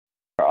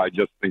I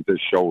just think this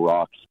show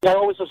rocks. Yeah, I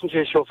always listen to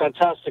your show.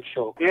 Fantastic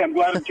show. Yeah, I'm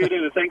glad I'm tuned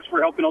in, and thanks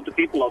for helping out the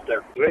people out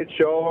there. Great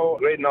show,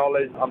 great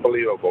knowledge,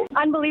 unbelievable.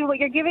 Unbelievable.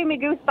 You're giving me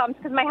goosebumps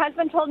because my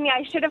husband told me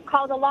I should have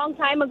called a long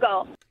time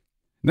ago.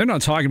 They're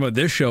not talking about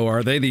this show,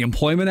 are they? The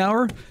Employment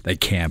Hour? They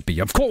can't be.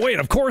 Of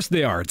course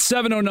they are. It's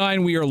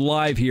 7:09. We are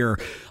live here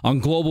on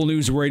Global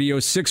News Radio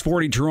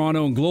 640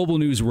 Toronto and Global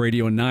News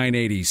Radio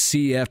 980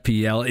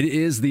 CFPL. It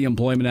is the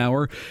Employment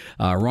Hour.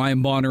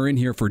 Ryan Bonner in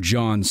here for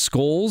John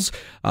Scholes.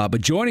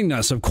 But joining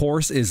us, of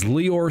course, is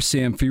Lior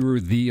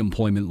Samfiru, the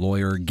employment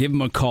lawyer. Give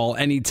him a call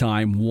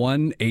anytime,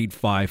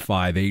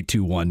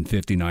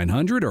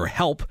 1-855-821-5900 or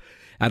help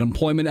at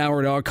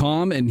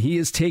employmenthour.com, and he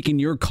is taking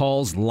your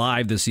calls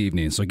live this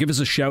evening. So give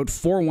us a shout,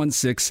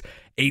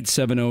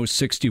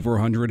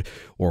 416-870-6400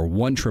 or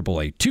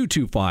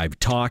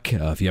 1-888-225-TALK.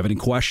 If you have any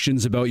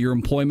questions about your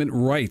employment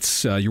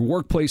rights, your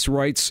workplace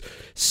rights,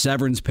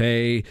 severance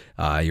pay,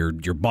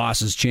 your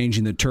boss is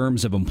changing the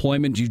terms of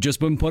employment, you've just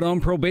been put on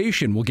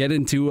probation. We'll get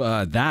into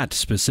that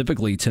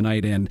specifically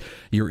tonight and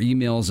your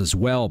emails as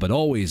well. But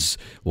always,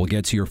 we'll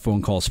get to your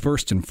phone calls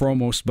first and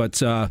foremost.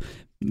 But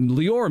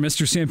Lior,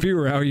 Mr.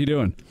 Samfiru, how are you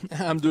doing?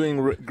 I'm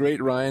doing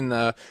great,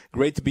 Ryan.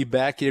 Great to be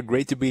back here.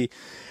 Great to be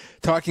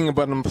talking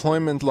about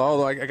employment law.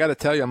 Although I got to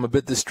tell you, I'm a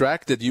bit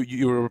distracted.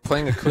 You were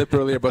playing a clip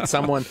earlier about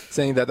someone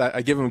saying that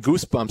I give him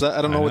goosebumps.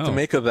 I don't know what to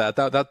make of that.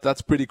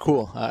 That's pretty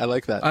cool. I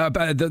like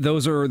that.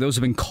 Those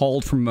have been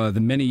called from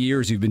the many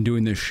years you've been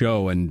doing this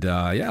show, and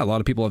a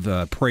lot of people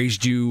have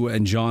praised you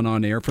and John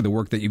on air for the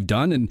work that you've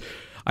done, and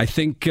I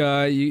think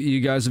you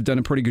guys have done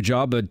a pretty good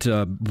job at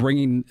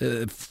bringing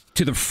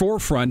to the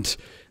forefront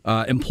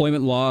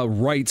employment law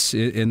rights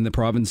in the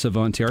province of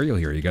Ontario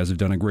here. You guys have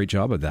done a great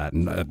job of that.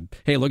 And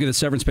hey, look at the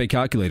severance pay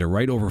calculator,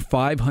 right? Over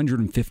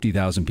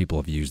 550,000 people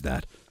have used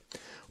that.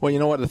 Well, you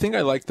know what? The thing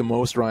I like the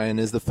most, Ryan,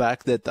 is the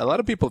fact that a lot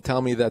of people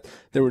tell me that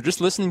they were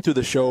just listening to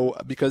the show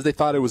because they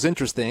thought it was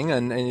interesting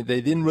and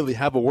they didn't really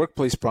have a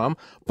workplace problem.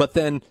 But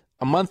then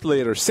a month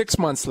later, 6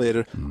 months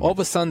later, all of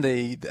a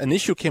sudden an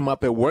issue came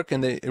up at work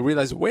and they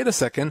realized, wait a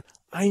second,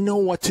 I know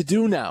what to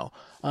do now.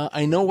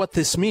 I know what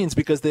this means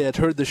because they had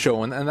heard the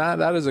show. And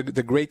that is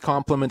the great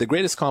compliment, the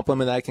greatest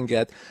compliment I can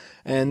get.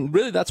 And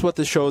really, that's what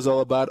the show is all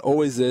about,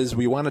 always is.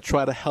 We want to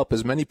try to help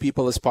as many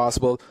people as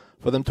possible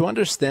for them to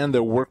understand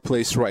their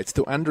workplace rights,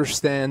 to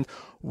understand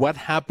what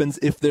happens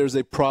if there's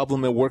a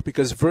problem at work,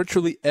 because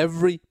virtually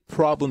every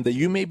problem that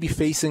you may be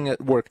facing at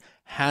work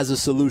has a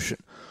solution.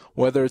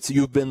 Whether it's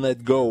you've been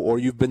let go or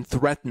you've been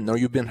threatened or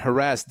you've been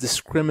harassed,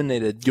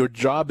 discriminated, your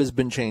job has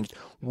been changed.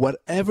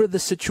 Whatever the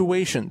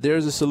situation,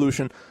 there's a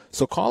solution.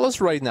 So call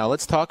us right now.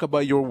 Let's talk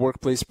about your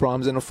workplace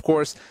problems. And of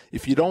course,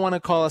 if you don't want to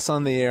call us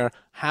on the air,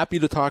 happy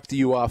to talk to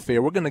you off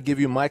air. We're going to give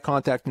you my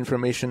contact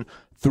information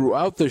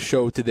throughout the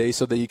show today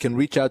so that you can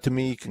reach out to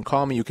me, you can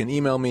call me, you can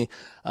email me.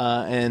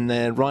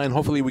 And Ryan,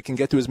 hopefully we can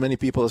get to as many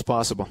people as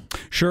possible.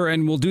 Sure,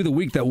 and we'll do the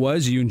week that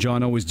was. You and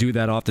John always do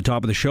that off the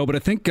top of the show. But I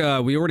think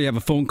we already have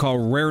a phone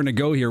call raring to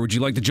go here. Would you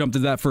like to jump to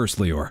that first,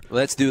 Lior?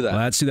 Let's do that.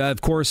 Let's do that.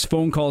 Of course,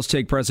 phone calls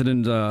take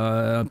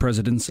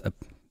precedence.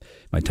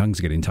 My tongue's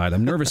getting tied.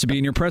 I'm nervous to be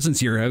in your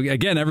presence here.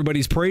 Again,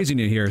 everybody's praising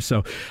you here.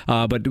 So,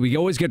 but we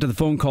always get to the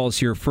phone calls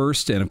here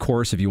first. And of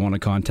course, if you want to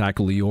contact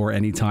Lior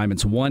anytime,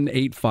 it's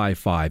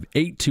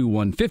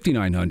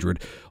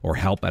 1-855-821-5900 or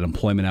help at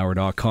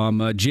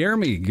employmenthour.com.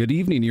 Jeremy, good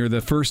evening. You're the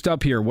first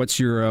up here. What's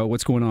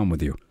going on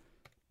with you?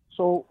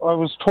 So I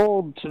was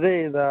told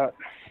today that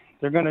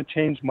they're going to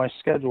change my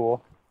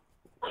schedule.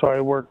 So I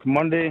work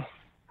Monday,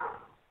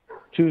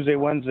 Tuesday,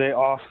 Wednesday,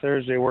 off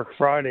Thursday, work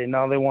Friday.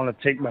 Now they want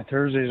to take my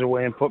Thursdays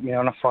away and put me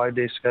on a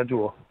 5-day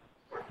schedule.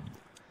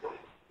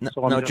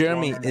 Now,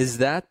 Jeremy, is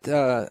that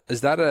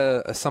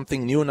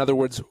something new? In other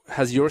words,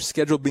 has your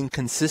schedule been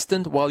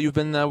consistent while you've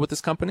been with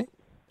this company?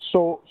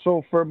 So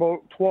for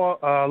about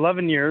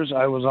 11 years,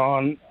 I was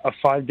on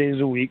 5 days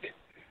a week,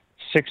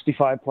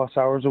 65 plus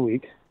hours a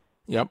week.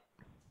 Yep.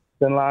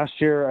 Then last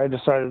year, I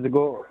decided to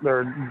go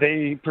there.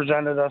 They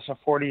presented us a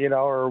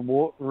 48-hour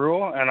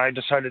rule, and I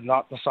decided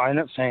not to sign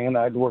it, saying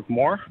that I'd work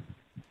more.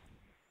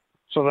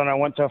 So then I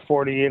went to a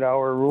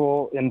 48-hour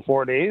rule in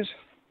 4 days.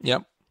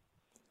 Yep.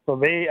 So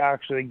they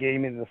actually gave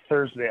me the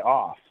Thursday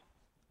off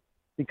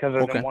because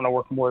I didn't want to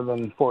work more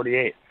than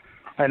 48.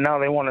 And now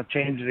they want to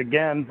change it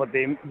again, but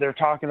they're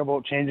talking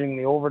about changing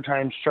the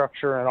overtime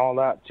structure and all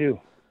that too.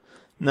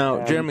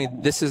 Now, Jeremy,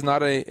 this is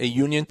not a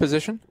union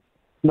position?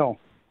 No.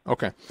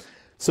 Okay.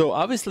 So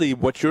obviously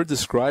what you're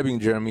describing,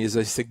 Jeremy, is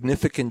a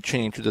significant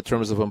change to the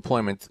terms of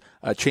employment.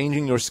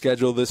 Changing your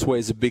schedule this way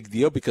is a big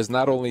deal because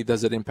not only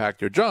does it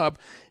impact your job,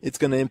 it's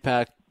going to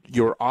impact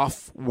your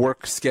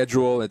off-work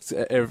schedule. It's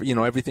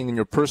everything in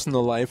your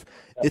personal life.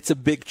 It's a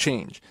big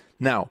change.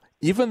 Now,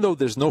 even though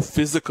there's no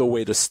physical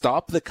way to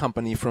stop the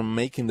company from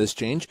making this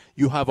change,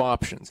 you have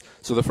options.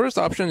 So the first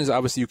option is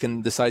obviously you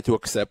can decide to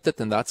accept it,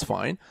 and that's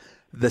fine.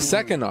 The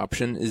second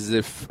option is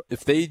if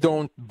they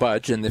don't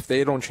budge and if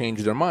they don't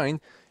change their mind,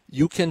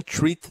 you can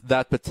treat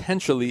that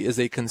potentially as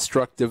a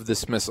constructive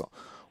dismissal.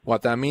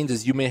 What that means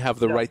is you may have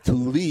the right to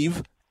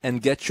leave and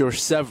get your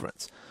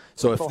severance.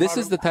 So if this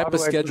is the type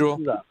of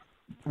schedule,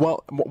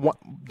 Well,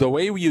 the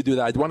way you do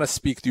that, I'd want to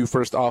speak to you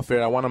first off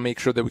air. I want to make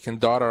sure that we can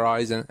dot our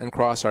I's and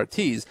cross our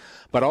T's.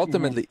 But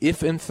ultimately,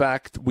 if in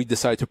fact we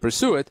decide to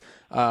pursue it,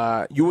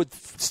 you would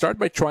start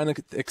by trying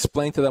to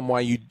explain to them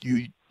why you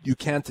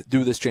can't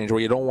do this change or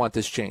you don't want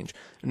this change.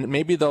 And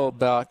maybe they'll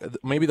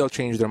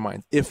change their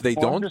mind. If they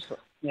don't,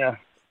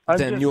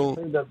 then you'll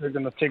think that they're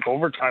going to take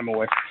overtime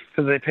away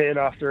because they pay it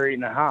after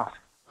 8.5.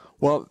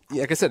 Well,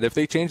 like I said, if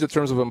they change the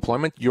terms of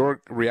employment, your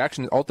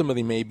reaction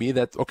ultimately may be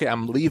that, okay,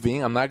 I'm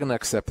leaving, I'm not going to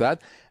accept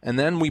that, and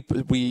then we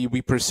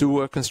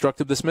pursue a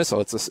constructive dismissal.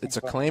 It's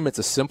a claim, it's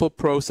a simple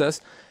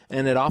process,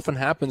 and it often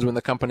happens when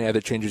the company either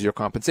changes your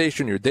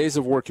compensation, your days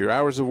of work, your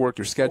hours of work,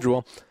 your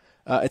schedule.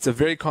 It's a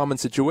very common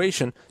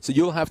situation, so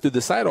you'll have to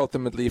decide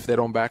ultimately, if they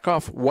don't back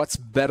off, what's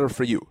better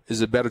for you.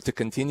 Is it better to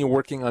continue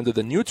working under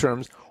the new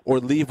terms or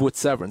leave with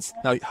severance?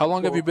 Now, how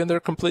long have you been there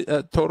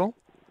total?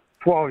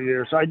 12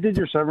 years. I did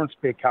your severance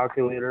pay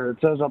calculator. It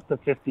says up to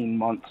 15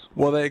 months.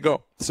 Well, there you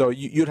go. So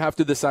you'd have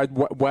to decide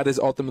what is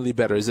ultimately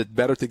better. Is it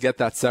better to get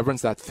that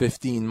severance, that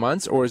 15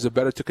 months, or is it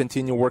better to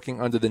continue working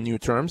under the new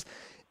terms?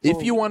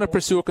 If you want to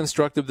pursue a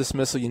constructive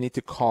dismissal, you need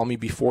to call me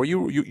before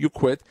you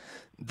quit.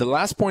 The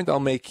last point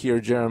I'll make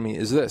here, Jeremy,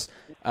 is this.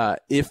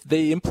 If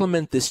they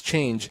implement this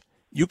change,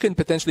 you can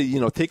potentially,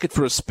 take it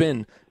for a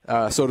spin,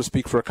 so to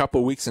speak, for a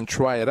couple of weeks and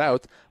try it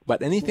out.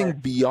 But anything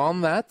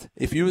beyond that,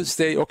 if you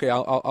say, okay,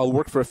 I'll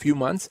work for a few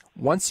months,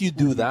 once you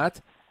do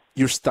that,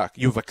 you're stuck.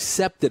 You've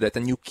accepted it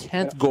and you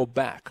can't go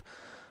back.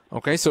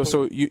 Okay,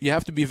 so you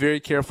have to be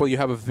very careful. You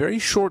have a very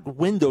short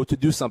window to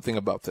do something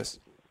about this.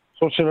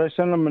 So should I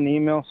send them an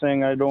email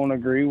saying I don't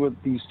agree with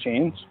these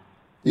changes?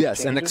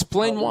 Yes, and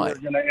explain why.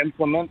 They're going to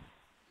implement?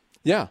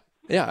 Yeah,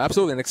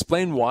 absolutely. And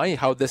explain why,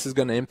 how this is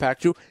going to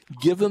impact you.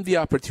 Give them the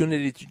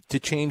opportunity to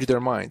change their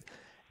mind.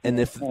 And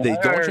if they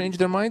don't change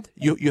their mind,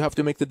 you have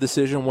to make the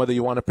decision whether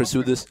you want to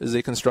pursue this as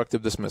a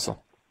constructive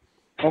dismissal.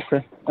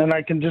 Okay. And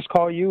I can just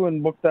call you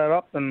and book that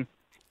up? And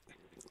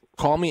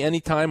call me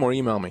anytime or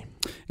email me.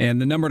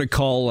 And the number to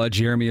call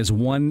Jeremy is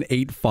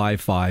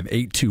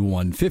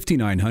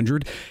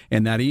 1-855-821-5900.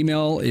 And that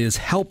email is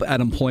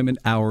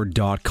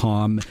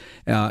help@employmenthour.com.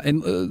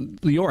 And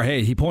Lior,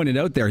 hey, he pointed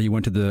out there he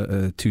went to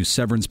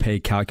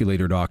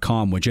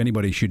severancepaycalculator.com, which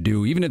anybody should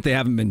do, even if they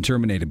haven't been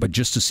terminated, but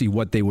just to see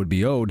what they would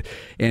be owed.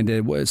 And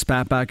it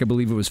spat back, I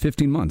believe it was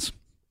 15 months.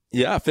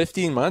 Yeah,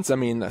 15 months. I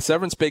mean,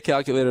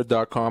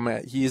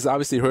 severancepaycalculator.com. He's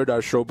obviously heard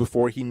our show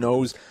before. He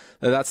knows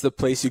that that's the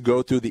place you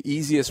go to, the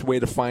easiest way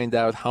to find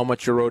out how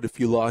much you're owed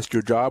if you lost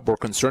your job or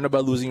concerned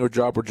about losing your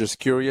job or just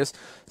curious.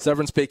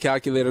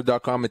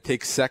 Severancepaycalculator.com. It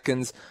takes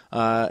seconds,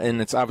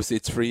 and it's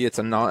free. It's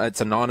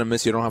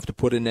anonymous. You don't have to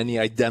put in any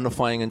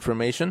identifying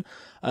information,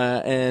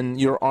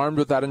 and you're armed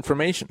with that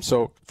information.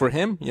 So for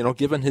him,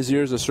 given his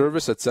years of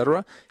service,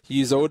 etc.,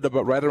 he's owed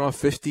right around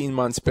 15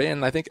 months' pay,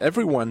 and I think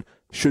everyone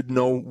should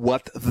know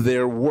what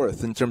they're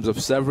worth in terms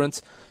of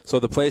severance. So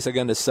the place,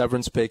 again, is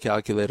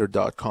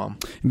severancepaycalculator.com.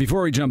 And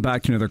before we jump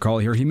back to another call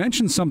here, he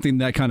mentioned something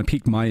that kind of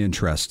piqued my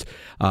interest,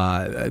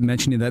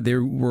 mentioning that they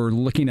were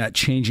looking at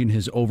changing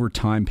his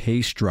overtime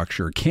pay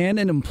structure. Can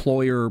they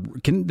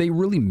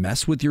really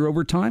mess with your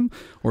overtime?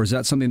 Or is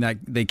that something that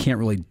they can't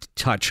really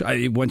touch?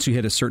 Once you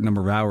hit a certain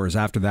number of hours,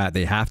 after that,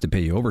 they have to pay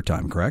you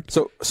overtime, correct?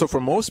 So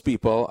for most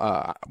people,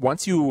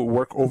 once you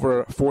work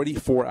over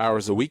 44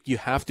 hours a week, you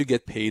have to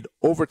get paid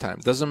overtime.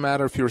 Doesn't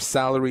matter if you're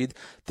salaried,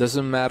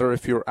 doesn't matter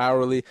if you're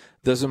hourly,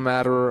 doesn't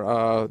matter,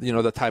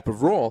 the type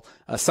of role.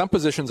 Some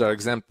positions are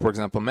exempt, for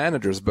example,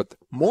 managers, but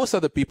most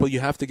other people,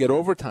 you have to get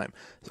overtime.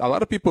 A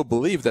lot of people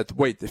believe that,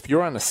 wait, if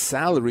you're on a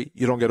salary,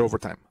 you don't get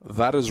overtime.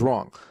 That is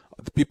wrong.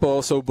 People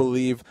also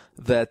believe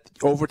that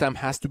overtime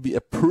has to be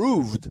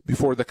approved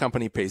before the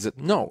company pays it.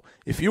 No.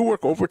 If you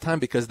work overtime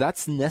because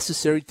that's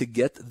necessary to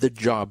get the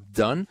job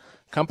done,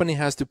 company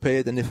has to pay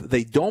it, and if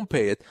they don't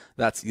pay it,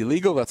 that's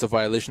illegal. That's a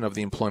violation of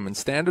the Employment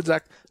Standards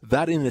Act.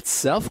 That in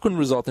itself can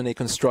result in a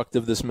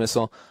constructive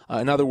dismissal.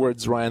 In other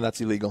words, Ryan, that's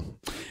illegal.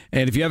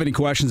 And if you have any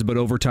questions about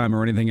overtime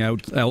or anything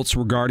else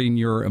regarding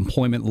your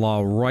employment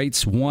law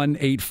rights,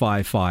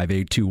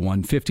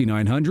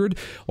 1-855-821-5900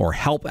 or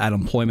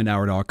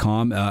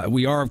help@employmenthour.com.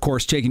 We are, of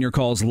course, taking your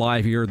calls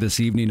live here this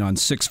evening on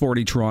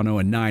 640 Toronto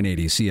and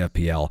 980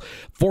 CFPL.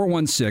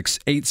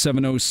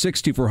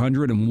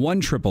 416-870-6400 and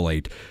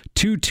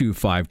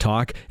 1-888-225-TALK.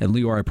 And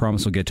Lior, I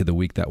promise we'll get to the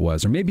week that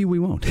was. Or maybe we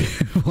won't.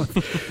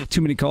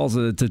 Too many calls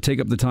to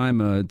take up the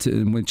time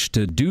in which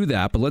to do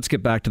that. But let's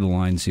get back to the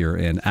lines here.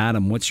 And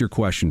Adam, what's your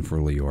question for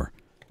Lior?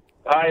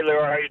 Hi,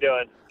 Lior. How you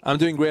doing? I'm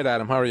doing great,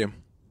 Adam. How are you?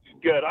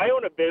 Good. I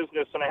own a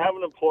business, and I have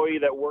an employee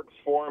that works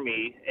for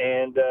me,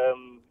 and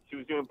she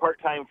was doing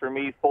part-time for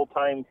me,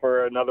 full-time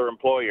for another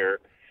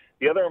employer.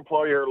 The other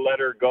employer let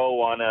her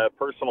go on a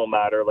personal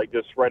matter, like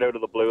just right out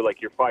of the blue,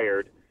 like you're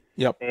fired.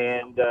 Yep.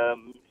 And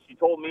she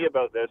told me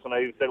about this, and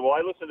I said, well,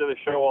 I listen to the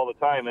show all the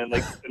time, and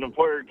like an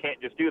employer can't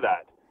just do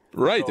that.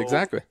 Right, so,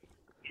 exactly.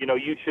 You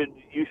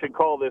should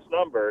call this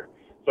number.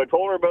 So I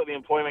told her about the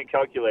employment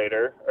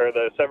calculator, or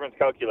the severance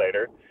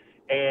calculator,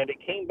 and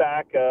it came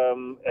back as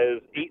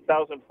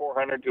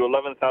 $8,400 to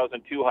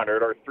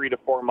 $11,200, or 3 to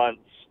 4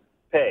 months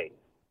pay.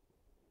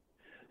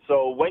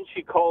 So when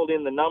she called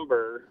in the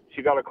number,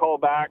 she got a call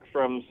back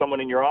from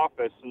someone in your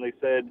office, and they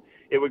said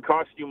it would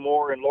cost you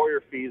more in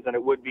lawyer fees than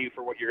it would be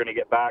for what you're going to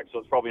get back, so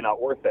it's probably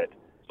not worth it.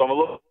 So I'm a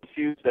little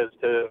confused as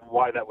to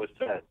why that was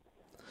said.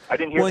 I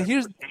didn't hear and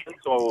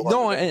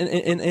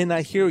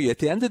I hear you. At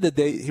the end of the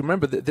day,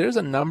 remember, there's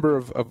a number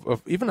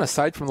of even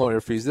aside from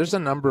lawyer fees, there's a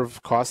number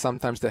of costs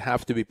sometimes that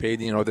have to be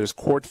paid. You know, there's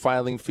court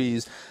filing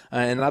fees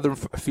and other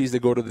fees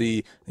that go to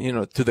the,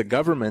 to the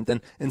government.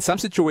 And in some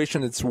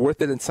situation, it's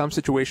worth it. In some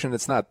situation,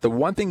 it's not. The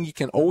one thing you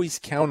can always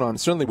count on,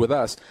 certainly with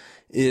us,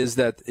 is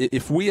that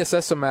if we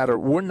assess a matter,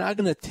 we're not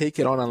going to take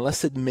it on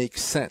unless it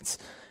makes sense.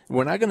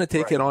 We're not going to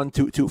take it on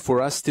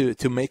for us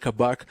to make a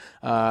buck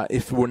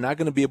if we're not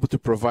going to be able to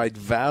provide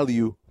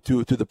value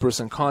to the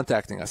person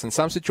contacting us. In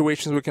some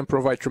situations, we can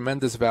provide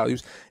tremendous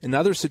values. In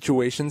other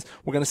situations,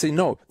 we're going to say,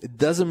 no, it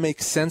doesn't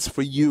make sense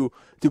for you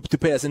to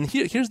pay us. And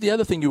here's the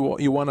other thing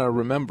you want to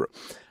remember.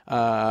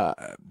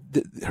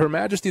 Her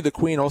Majesty the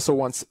Queen also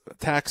wants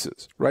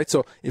taxes, right?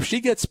 So if she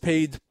gets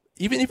paid,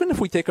 even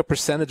if we take a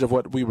percentage of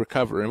what we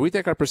recover, and we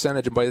take our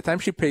percentage, and by the time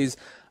she pays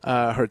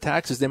her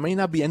taxes, there may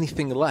not be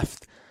anything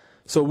left.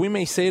 So we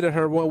may say to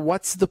her, well,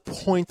 what's the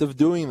point of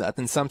doing that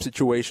in some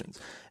situations?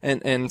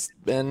 And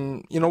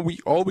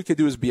all we could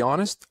do is be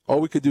honest.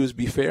 All we could do is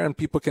be fair, and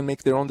people can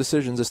make their own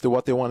decisions as to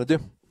what they want to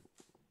do.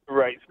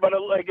 Right. But,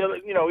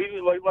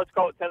 even let's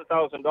call it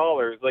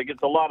 $10,000. Like,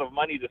 it's a lot of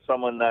money to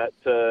someone that,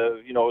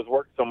 has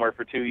worked somewhere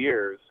for 2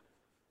 years.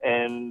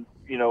 And,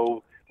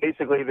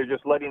 basically they're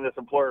just letting this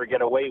employer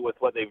get away with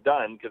what they've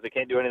done because they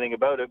can't do anything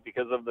about it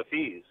because of the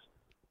fees.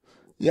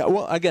 Yeah,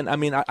 well, again, I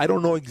mean, I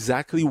don't know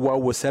exactly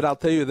what was said. I'll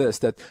tell you this,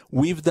 that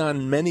we've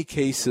done many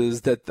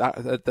cases that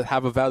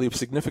have a value of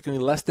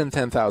significantly less than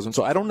 $10,000.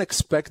 So I don't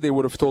expect they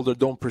would have told her,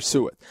 don't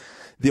pursue it.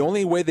 The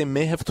only way they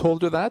may have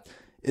told her that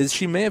is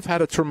she may have had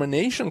a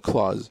termination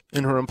clause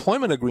in her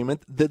employment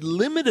agreement that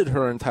limited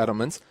her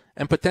entitlements,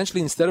 and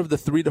potentially instead of the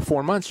 3 to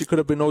 4 months, she could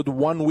have been owed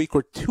 1 week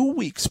or 2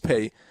 weeks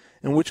pay,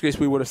 in which case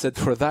we would have said,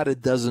 for that,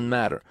 it doesn't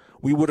matter.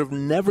 We would have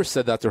never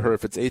said that to her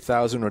if it's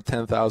 $8,000 or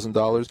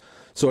 $10,000.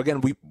 So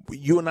again,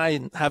 you and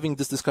I having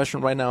this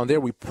discussion right now and there,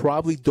 we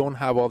probably don't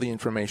have all the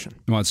information.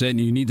 Well, that's it. And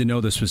you need to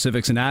know the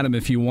specifics. And Adam,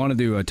 if you want to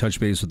do a touch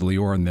base with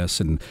Lior on this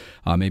and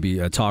maybe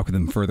talk with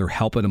him further,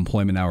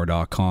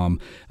 help@employmenthour.com.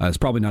 It's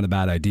probably not a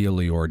bad idea,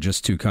 Lior,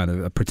 just to kind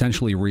of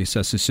potentially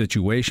reassess the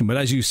situation. But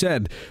as you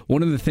said,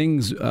 one of the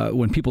things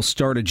when people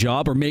start a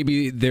job, or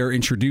maybe they're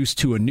introduced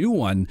to a new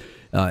one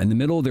in the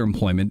middle of their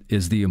employment,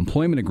 is the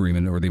employment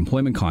agreement or the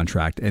employment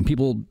contract. And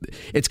people,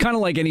 it's kind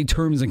of like any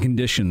terms and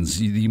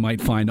conditions you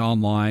might find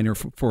online or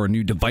for a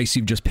new device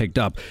you've just picked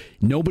up.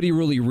 Nobody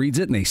really reads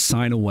it and they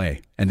sign away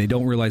and they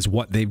don't realize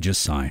what they've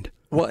just signed.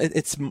 Well,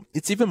 it's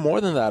even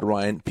more than that,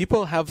 Ryan.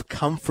 People have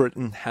comfort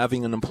in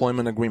having an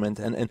employment agreement.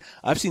 And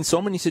I've seen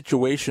so many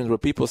situations where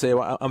people say,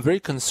 well, I'm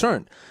very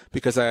concerned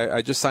because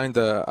I just signed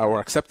or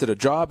accepted a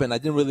job and I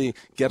didn't really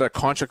get a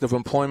contract of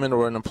employment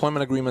or an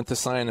employment agreement to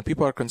sign, and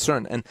people are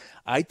concerned. And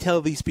I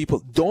tell these people,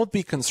 don't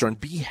be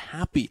concerned. Be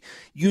happy.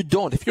 You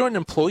don't. If you're an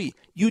employee,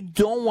 you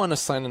don't want to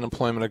sign an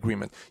employment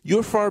agreement.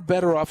 You're far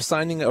better off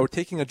signing or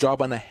taking a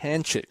job on a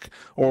handshake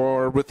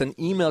or with an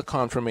email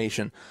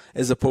confirmation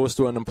as opposed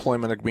to an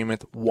employment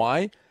agreement.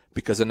 Why?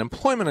 Because an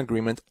employment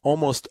agreement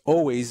almost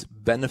always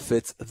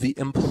benefits the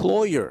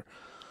employer.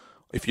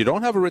 If you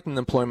don't have a written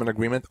employment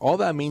agreement, all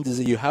that means is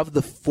that you have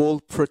the full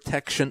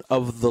protection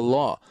of the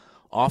law.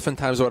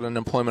 Oftentimes what an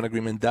employment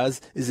agreement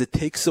does is it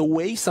takes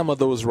away some of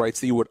those rights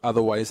that you would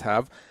otherwise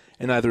have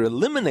and either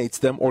eliminates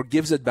them or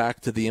gives it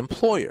back to the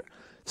employer.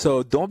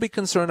 So don't be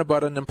concerned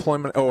about an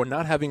employment or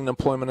not having an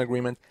employment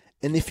agreement.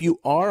 And if you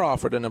are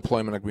offered an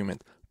employment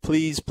agreement,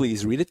 please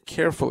read it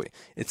carefully.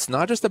 It's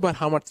not just about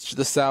how much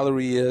the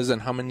salary is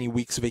and how many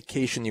weeks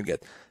vacation you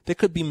get. There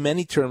could be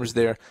many terms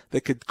there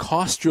that could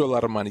cost you a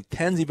lot of money,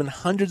 tens, even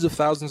hundreds of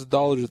thousands of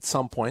dollars at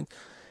some point.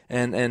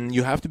 And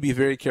you have to be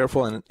very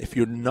careful. And if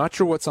you're not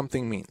sure what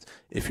something means,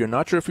 if you're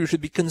not sure if you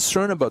should be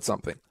concerned about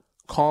something,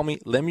 call me,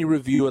 let me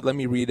review it, let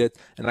me read it,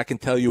 and I can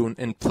tell you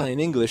in plain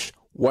English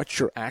what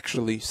you're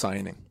actually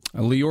signing.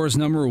 Lior's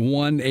number,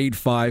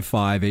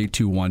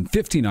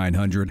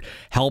 1-855-821-5900,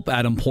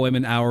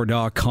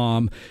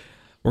 help@employmenthour.com.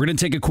 We're going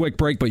to take a quick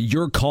break, but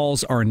your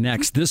calls are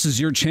next. This is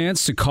your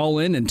chance to call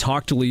in and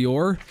talk to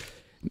Lior.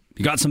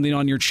 You got something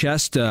on your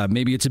chest.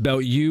 Maybe it's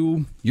about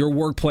you, your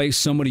workplace,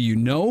 somebody you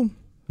know,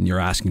 and you're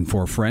asking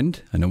for a friend.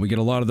 I know we get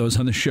a lot of those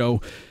on the show.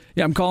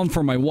 Yeah, I'm calling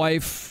for my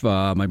wife,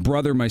 my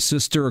brother, my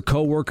sister, a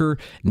coworker.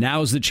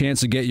 Now's the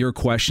chance to get your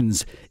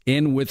questions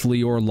in with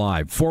Lior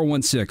live.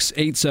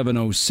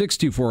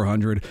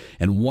 416-870-62400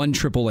 and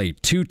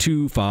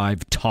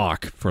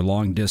 1-888-225-TALK for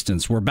long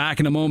distance. We're back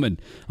in a moment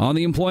on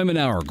the Employment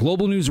Hour.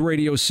 Global News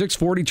Radio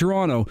 640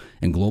 Toronto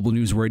and Global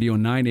News Radio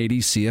 980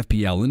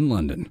 CFPL in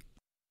London.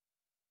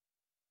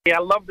 Yeah,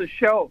 I love the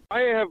show. I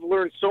have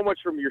learned so much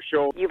from your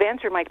show. You've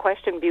answered my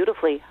question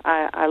beautifully.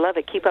 I love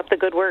it. Keep up the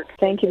good work.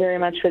 Thank you very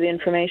much for the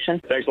information.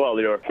 Thanks a lot,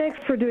 Lior. Thanks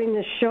for doing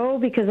this show,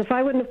 because if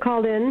I wouldn't have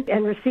called in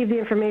and received the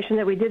information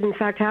that we did in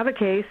fact have a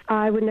case,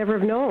 I would never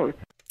have known.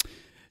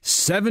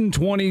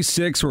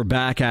 7:26. We're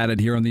back at it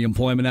here on the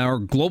Employment Hour.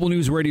 Global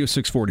News Radio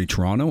 640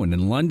 Toronto, and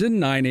in London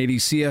 980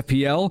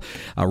 CFPL.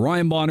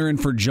 Ryan Bonner in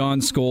for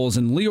John Scholes,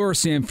 and Lior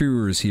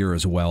Samfiru is here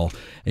as well.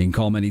 You can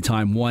call him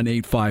anytime,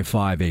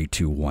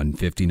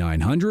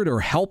 1-855-821-5900 or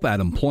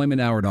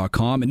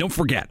help@employmenthour.com. And don't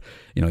forget,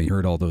 you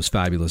heard all those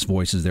fabulous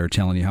voices there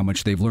telling you how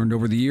much they've learned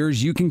over the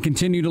years. You can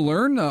continue to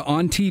learn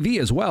on TV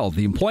as well.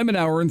 The Employment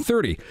Hour in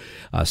 30,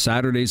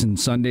 Saturdays and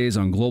Sundays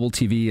on Global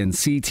TV and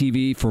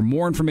CTV. For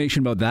more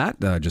information about that,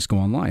 just go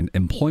online,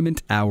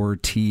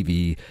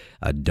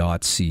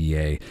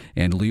 employmenthourtv.ca.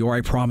 And Lior,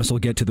 I promise we'll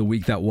get to the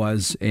week that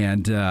was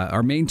and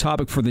our main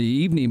topic for the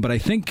evening, but I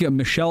think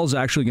Michelle's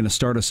actually going to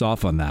start us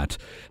off on that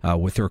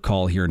with her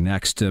call here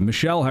next.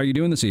 Michelle, how are you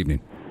doing this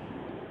evening?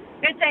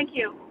 Good, thank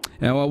you.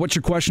 Now, what's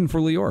your question for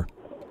Lior?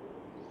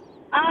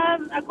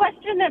 A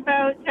question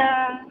about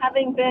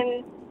having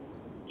been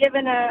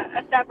given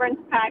a severance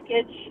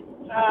package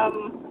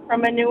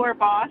from a newer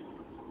boss,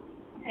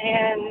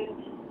 and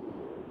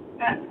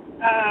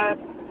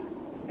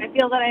I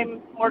feel that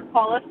I'm more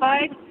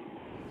qualified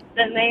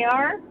than they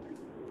are.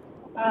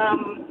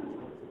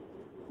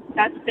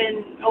 That's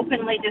been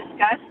openly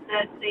discussed,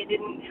 that they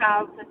didn't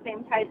have the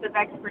same type of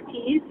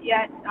expertise,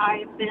 yet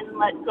I've been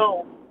let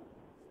go.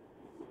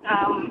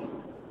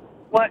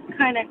 What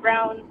kind of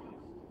grounds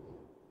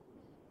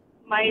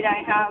might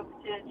I have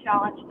to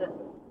challenge this?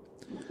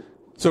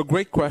 So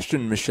great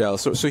question, Michelle.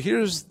 So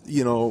here's,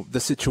 the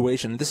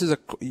situation.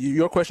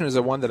 Your question is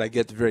the one that I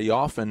get very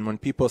often when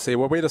people say,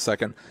 well, wait a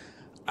second.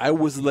 I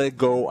was let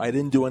go. I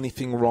didn't do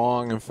anything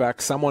wrong. In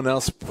fact, someone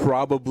else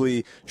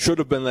probably should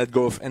have been let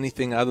go, if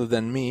anything, other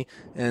than me.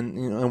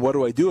 And what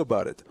do I do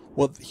about it?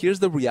 Well, here's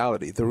the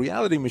reality. The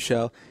reality,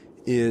 Michelle,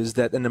 is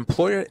that an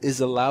employer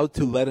is allowed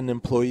to let an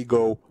employee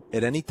go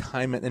at any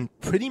time and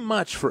pretty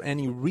much for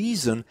any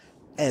reason,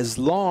 as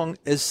long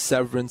as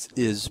severance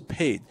is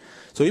paid.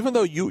 So even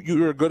though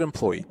you're a good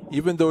employee,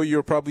 even though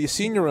you're probably a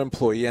senior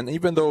employee, and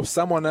even though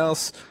someone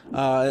else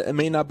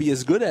may not be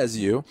as good as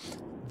you,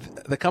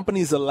 the company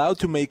is allowed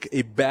to make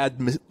a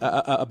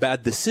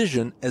bad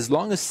decision as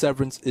long as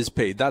severance is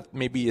paid. That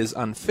maybe is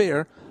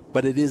unfair,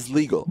 but it is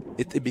legal.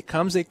 It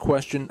becomes a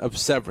question of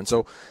severance.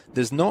 So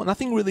there's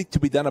nothing really to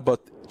be done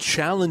about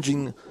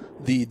challenging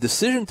the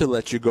decision to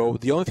let you go.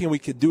 The only thing we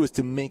could do is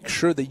to make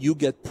sure that you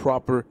get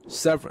proper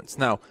severance.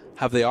 Now,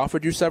 have they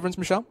offered you severance,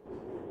 Michelle?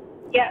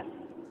 Yes.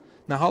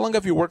 Now, how long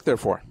have you worked there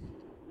for?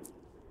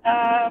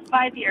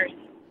 5 years.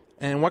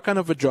 And what kind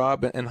of a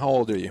job, and how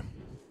old are you?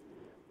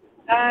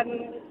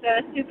 I'm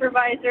a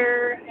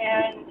supervisor,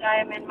 and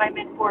I'm in my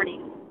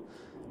mid-40s.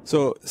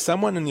 So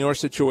someone in your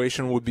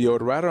situation would be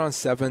owed right around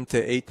 7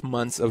 to 8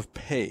 months of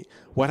pay.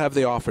 What have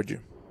they offered you?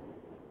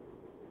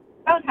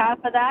 About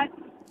half of that.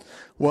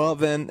 Well,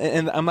 then,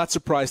 and I'm not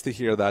surprised to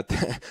hear that.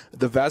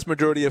 The vast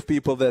majority of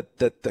people that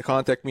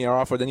contact me are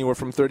offered anywhere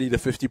from 30 to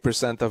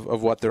 50%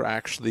 of what they're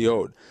actually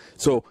owed.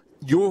 So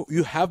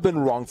you have been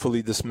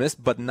wrongfully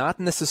dismissed, but not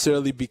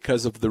necessarily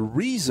because of the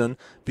reason,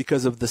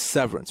 because of the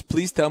severance.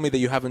 Please tell me that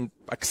you haven't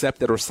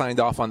accepted or signed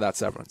off on that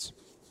severance.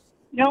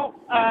 No,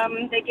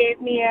 they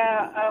gave me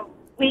a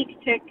week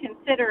to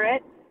consider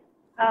it,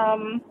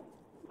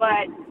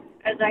 but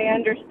as I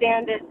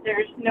understand it,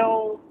 there's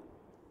no,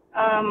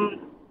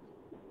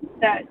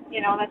 that's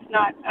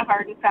not a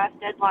hard and fast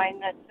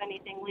deadline that's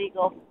anything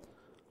legal.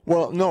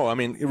 Well, no, I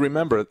mean,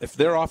 remember, if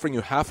they're offering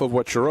you half of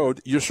what you're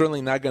owed, you're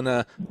certainly not going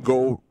to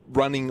go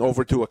running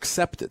over to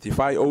accept it.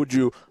 If I owed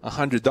you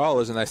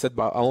 $100 and I said,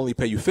 I'll only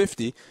pay you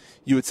 $50,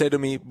 you would say to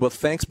me, well,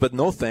 thanks, but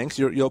no thanks.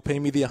 You'll pay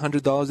me the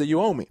 $100 that you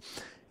owe me.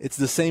 It's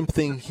the same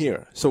thing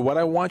here. So what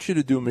I want you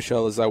to do,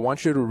 Michelle, is I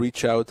want you to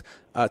reach out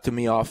to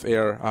me off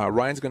air.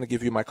 Ryan's going to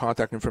give you my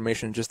contact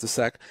information in just a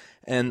sec.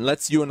 And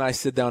let's you and I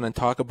sit down and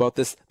talk about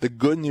this. The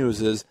good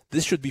news is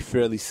this should be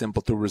fairly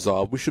simple to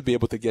resolve. We should be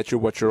able to get you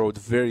what you're owed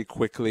very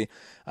quickly.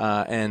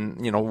 And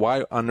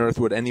why on earth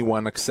would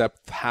anyone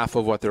accept half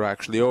of what they're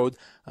actually owed?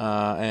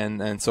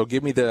 And so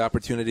give me the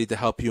opportunity to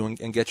help you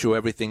and get you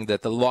everything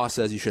that the law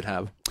says you should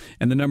have.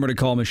 And the number to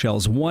call Michelle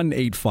is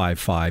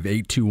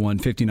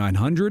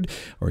 1-855-821-5900,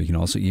 or you can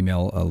also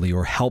email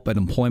Lior,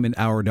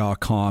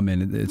 help@employmenthour.com.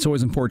 And it's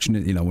always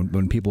unfortunate,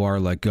 when people are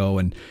let go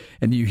and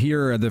you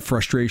hear the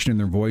frustration in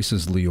their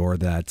voices, Lior,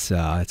 that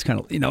it's kind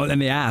of,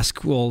 and they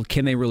ask, well,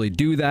 can they really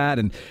do that?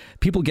 And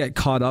people get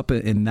caught up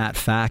in that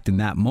fact in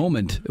that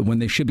moment when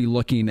they should be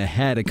looking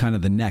ahead at kind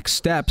of the next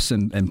steps.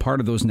 And part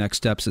of those next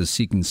steps is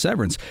seeking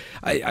severance.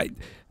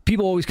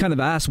 People always kind of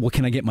ask, well,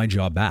 can I get my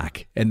job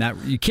back? And that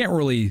you can't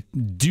really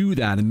do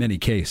that in many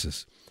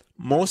cases.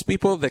 Most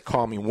people that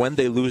call me when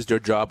they lose their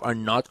job are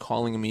not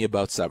calling me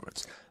about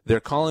severance. They're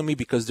calling me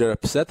because they're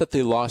upset that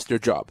they lost their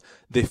job.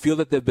 They feel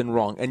that they've been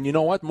wrong. And you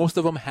know what? Most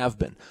of them have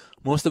been.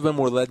 Most of them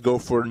were let go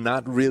for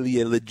not really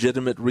a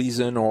legitimate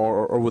reason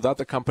or without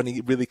the company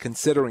really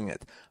considering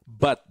it.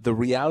 But the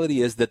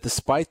reality is that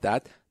despite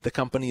that, the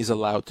company is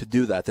allowed to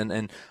do that.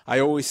 And I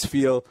always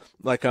feel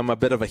like I'm a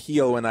bit of a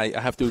heel when I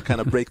have to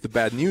kind of break the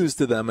bad news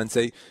to them and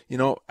say,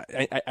 I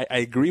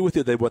agree with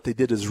you that what they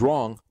did is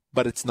wrong,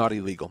 but it's not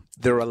illegal.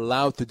 They're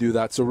allowed to do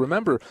that. So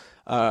remember,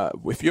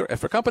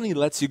 if a company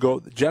lets you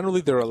go,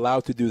 generally they're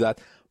allowed to do that.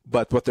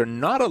 But what they're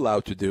not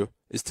allowed to do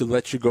is to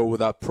let you go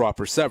without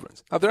proper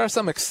severance. Now, there are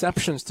some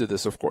exceptions to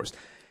this, of course.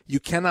 You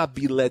cannot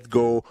be let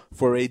go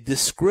for a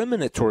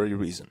discriminatory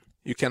reason.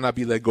 You cannot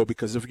be let go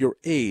because of your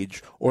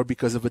age or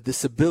because of a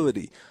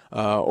disability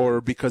or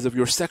because of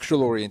your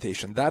sexual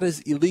orientation. That is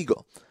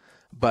illegal.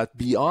 But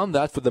beyond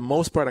that, for the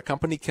most part, a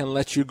company can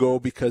let you go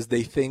because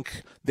they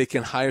think they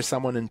can hire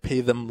someone and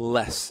pay them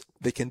less.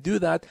 They can do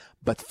that,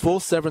 but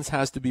full severance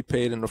has to be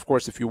paid. And of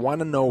course, if you want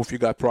to know if you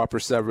got proper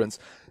severance,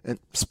 and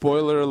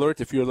spoiler alert,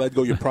 if you're let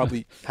go, you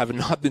probably have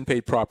not been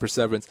paid proper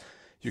severance.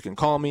 You can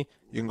call me.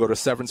 You can go to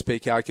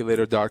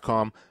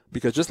severancepaycalculator.com,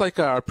 because just like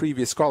our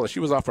previous caller,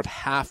 she was offered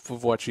half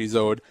of what she's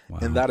owed,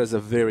 and that is a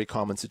very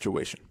common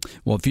situation.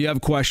 Well, if you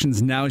have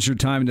questions, now's your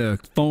time to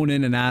phone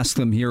in and ask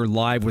them here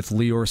live with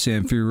Lior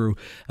Samfiru.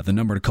 The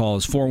number to call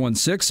is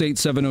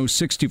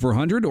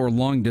 416-870-6400, or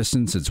long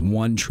distance, it's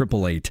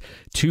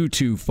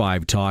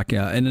 1-888-225-TALK.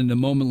 And in a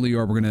moment,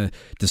 Lior, we're going to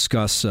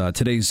discuss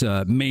today's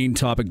main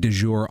topic du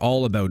jour,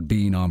 all about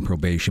being on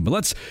probation. But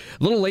a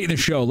little late in the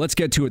show, let's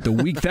get to it. The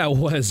week that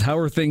was, how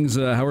are things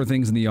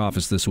in the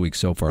office this week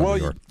so far? Well,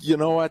 Lior? You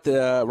know what,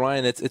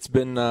 Ryan, it's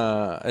been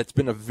a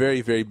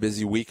very, very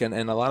busy week, and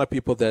a lot of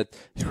people that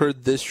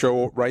heard this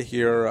show right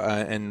here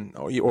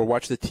or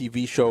watch the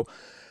TV show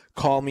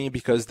call me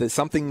because there's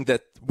something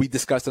that we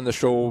discussed on the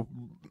show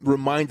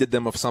reminded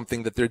them of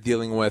something that they're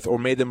dealing with or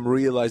made them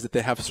realize that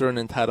they have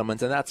certain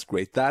entitlements, and that's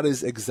great. That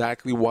is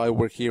exactly why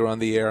we're here on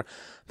the air.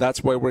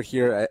 That's why we're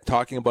here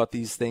talking about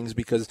these things,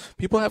 because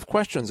people have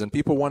questions and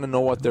people want to know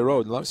what they're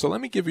owed. So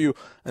let me give you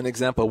an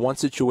example. One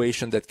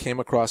situation that came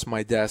across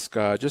my desk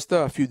just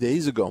a few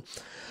days ago.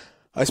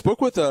 I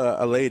spoke with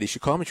a lady. She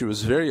called me. She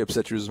was very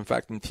upset. She was, in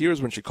fact, in tears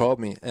when she called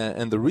me.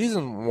 And the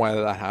reason why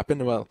that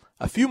happened, well,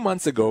 a few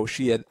months ago,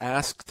 she had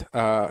asked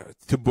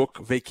to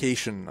book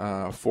vacation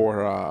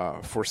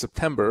for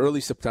September,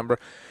 early September.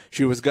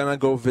 She was going to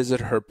go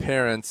visit her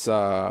parents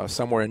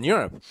somewhere in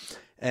Europe.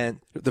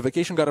 And the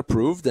vacation got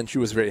approved, and she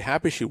was very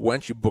happy. She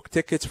went. She booked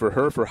tickets for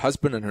her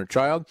husband, and her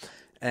child.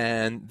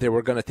 And they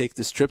were going to take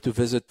this trip to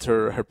visit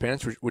her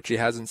parents, which she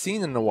hasn't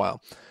seen in a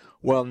while.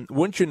 Well,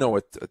 wouldn't you know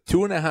it,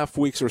 2.5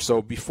 weeks or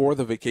so before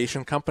the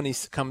vacation,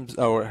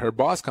 her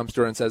boss comes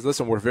to her and says,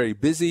 listen, we're very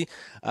busy.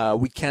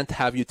 We can't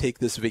have you take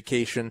this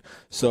vacation.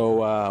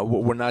 So,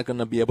 we're not going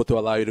to be able to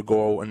allow you to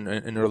go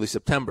in early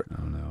September.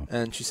 Oh, no.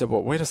 And she said,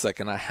 well, wait a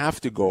second. I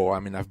have to go. I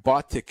mean, I've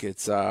bought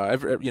tickets.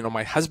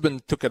 My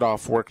husband took it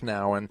off work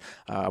now, and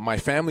my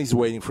family's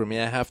waiting for me.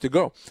 I have to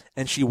go.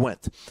 And she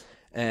went.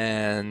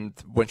 And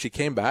when she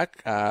came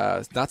back,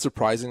 not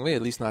surprisingly,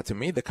 at least not to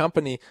me, the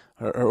company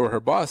or her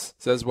boss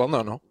says, well,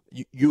 no,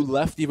 you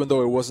left even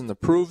though it wasn't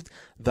approved.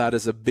 That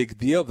is a big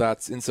deal.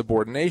 That's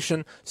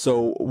insubordination.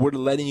 So we're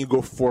letting you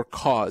go for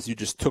cause. You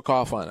just took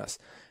off on us.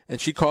 And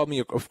she called me,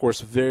 of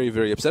course, very,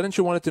 very upset, and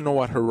she wanted to know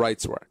what her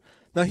rights were.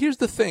 Now, here's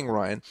the thing,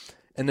 Ryan.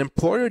 An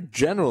employer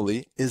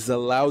generally is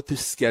allowed to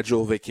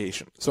schedule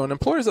vacation. So an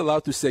employer is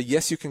allowed to say,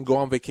 yes, you can go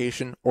on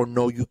vacation, or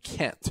no, you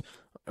can't.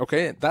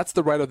 Okay, that's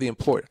the right of the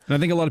employer. And I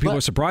think a lot of people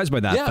are surprised by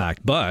that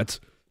fact, But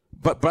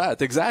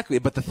exactly.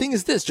 But the thing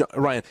is this,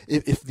 Ryan,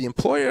 if the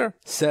employer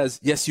says,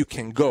 yes, you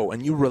can go,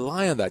 and you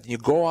rely on that, and you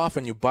go off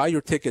and you buy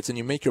your tickets and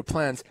you make your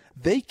plans,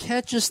 they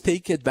can't just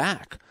take it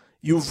back.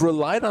 You've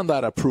relied on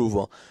that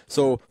approval.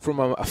 So from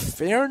a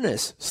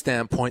fairness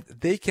standpoint,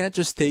 they can't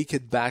just take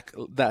it back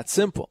that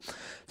simple.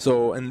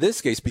 So in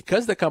this case,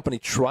 because the company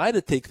tried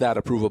to take that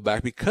approval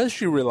back, because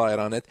she relied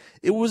on it,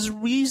 it was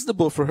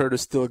reasonable for her to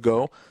still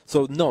go.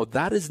 So no,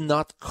 that is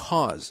not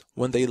cause.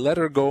 When they let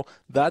her go,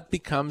 that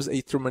becomes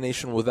a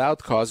termination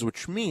without cause,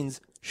 which means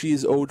she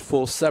is owed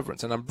full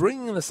severance. And I'm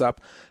bringing this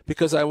up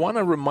because I want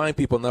to remind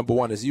people, number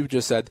one, as you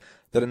just said,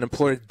 that an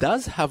employer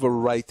does have a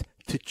right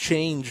to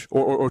change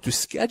or to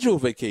schedule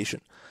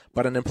vacation,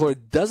 but an employer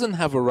doesn't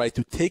have a right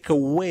to take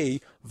away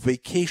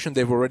vacation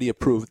they've already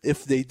approved.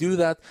 If they do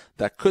that,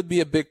 that could be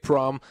a big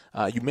problem.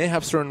 You may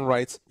have certain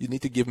rights. You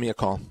need to give me a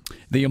call.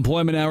 The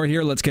Employment Hour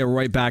here. Let's get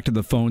right back to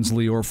the phones,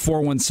 Lior.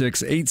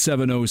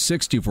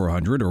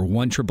 416-870-6400 or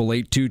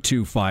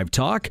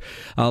 1-888-225-TALK.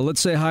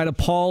 Let's say hi to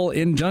Paul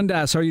in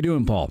Dundas. How are you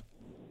doing, Paul?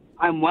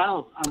 I'm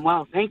well.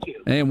 Thank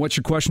you. And what's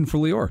your question for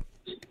Lior?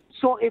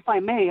 So if I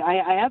may,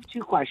 I have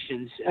two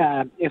questions,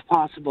 if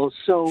possible.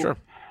 So sure.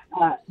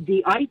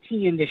 The IT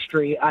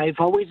industry, I've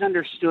always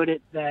understood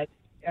it that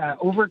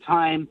over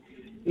time,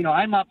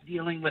 I'm up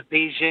dealing with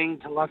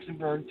Beijing to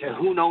Luxembourg to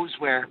who knows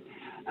where.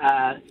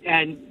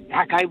 And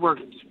heck, I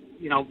worked,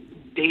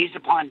 days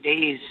upon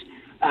days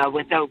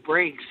without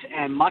breaks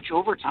and much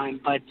overtime.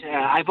 But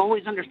I've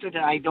always understood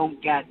that I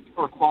don't get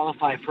or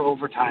qualify for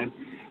overtime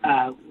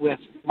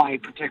with my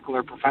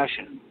particular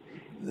profession.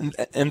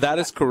 And that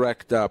is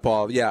correct,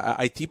 Paul. Yeah,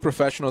 IT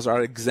professionals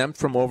are exempt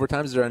from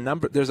overtimes.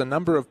 There's a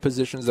number of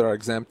positions that are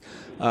exempt.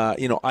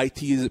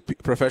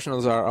 IT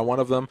professionals are one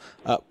of them.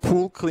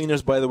 Pool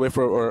cleaners, by the way,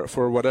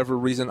 for whatever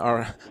reason,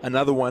 are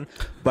another one.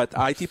 But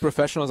IT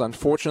professionals,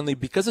 unfortunately,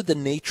 because of the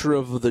nature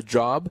of the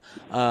job,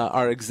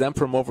 are exempt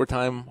from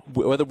overtime.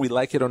 Whether we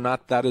like it or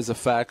not, that is a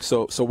fact.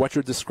 So what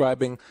you're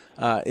describing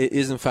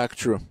is in fact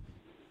true.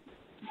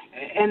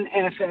 And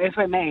if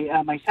I may,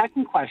 my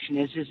second question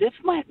is if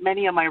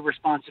many of my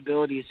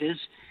responsibilities is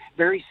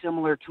very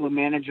similar to a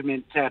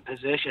management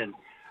position,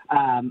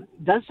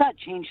 does that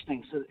change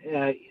things,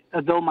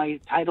 though my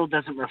title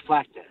doesn't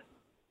reflect it?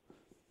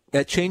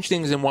 That change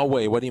things in what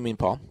way? What do you mean,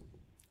 Paul?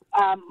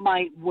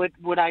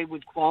 What I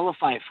would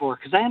qualify for,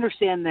 because I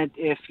understand that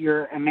if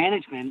you're a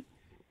management,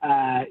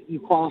 you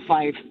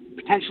qualify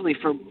potentially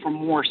for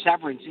more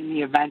severance in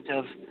the event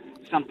of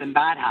something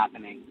bad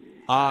happening.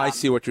 I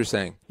see what you're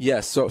saying.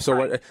 Yes. So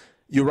right.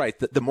 You're right.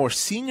 The more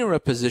senior a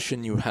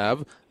position you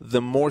have,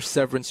 the more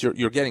severance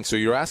you're getting. So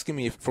you're asking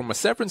me from a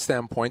severance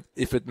standpoint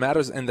if it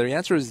matters, and the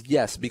answer is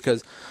yes,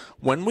 because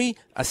when we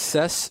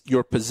assess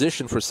your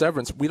position for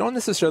severance, we don't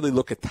necessarily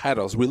look at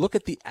titles. We look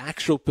at the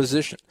actual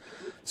position.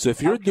 So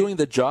if you're doing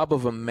the job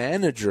of a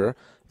manager,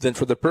 then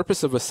for the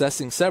purpose of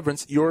assessing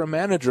severance, you're a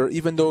manager,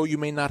 even though you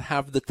may not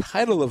have the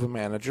title of a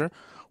manager,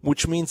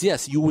 which means,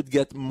 yes, you would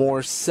get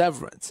more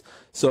severance.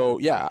 So,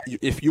 yeah,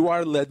 if you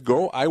are let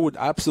go, I would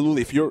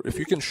absolutely, if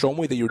you can show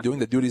me that you're doing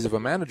the duties of a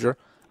manager,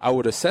 I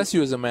would assess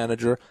you as a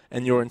manager,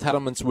 and your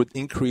entitlements would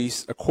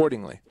increase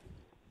accordingly.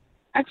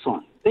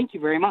 Excellent. Thank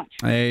you very much.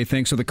 Hey,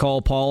 thanks for the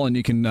call, Paul. And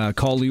you can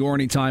call Lior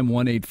anytime,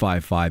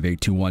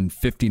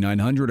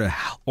 1-855-821-5900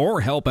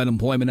 or help at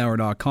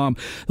employmenthour.com.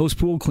 Those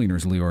pool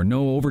cleaners, Lior,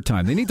 no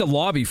overtime. They need to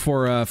lobby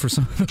for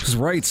some of those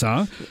rights,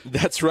 huh?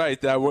 That's right.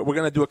 We're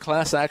going to do a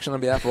class action on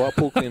behalf of all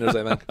pool cleaners,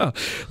 I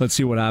think. Let's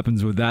see what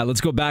happens with that.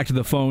 Let's go back to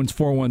the phones,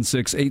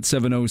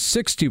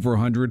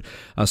 416-870-6400,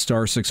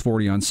 star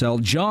 640 on cell.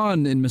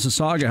 John in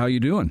Mississauga, how you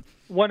doing?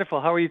 Wonderful.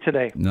 How are you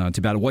today? Not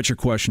too bad. What's your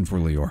question for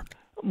Lior?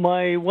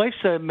 My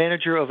wife's a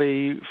manager of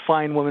a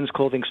fine women's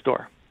clothing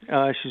store.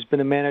 She's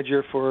been a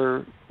manager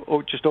for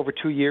just over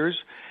 2 years,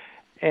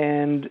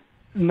 and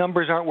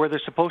numbers aren't where they're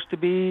supposed to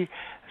be,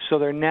 so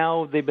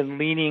they've been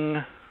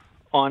leaning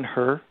on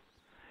her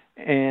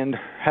and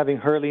having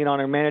her lean on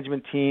her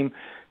management team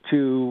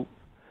to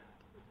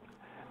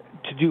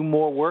do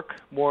more work,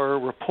 more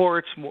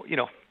reports, more,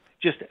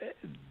 just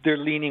they're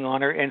leaning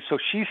on her, and so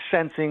she's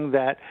sensing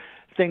that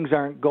things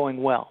aren't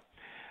going well.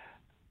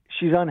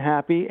 She's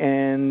unhappy,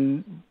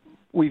 and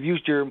we've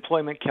used your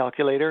employment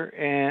calculator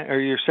or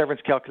your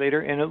severance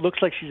calculator, and it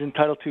looks like she's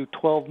entitled to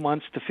 12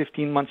 months to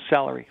 15 months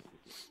salary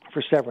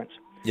for severance.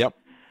 Yep.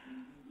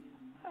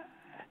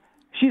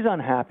 She's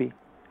unhappy,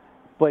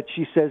 but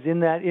she says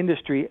in that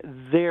industry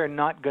they're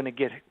not going to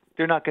get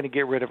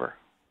rid of her.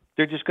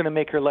 They're just going to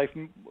make her life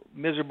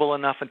miserable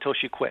enough until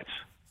she quits.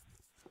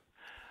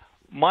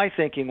 My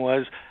thinking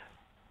was,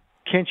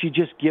 can't you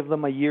just give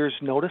them a year's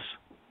notice?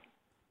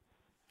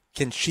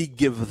 Can she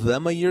give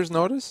them a year's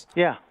notice?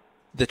 Yeah.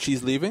 That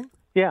she's leaving?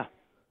 Yeah.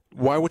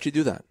 Why would you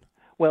do that?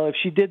 Well, if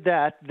she did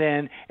that,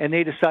 and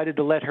they decided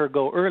to let her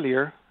go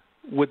earlier,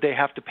 would they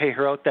have to pay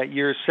her out that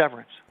year's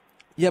severance?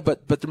 Yeah,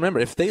 but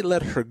remember, if they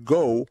let her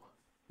go,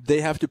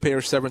 they have to pay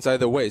her severance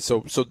either way.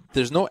 So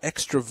there's no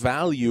extra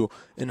value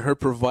in her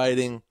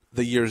providing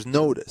the year's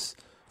notice.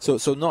 So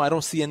no, I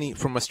don't see any,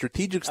 from a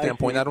strategic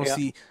standpoint, I don't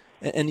see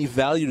any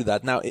value to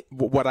that. Now,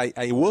 what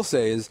I will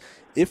say is,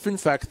 if in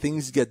fact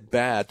things get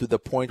bad to the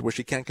point where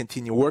she can't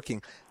continue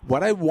working,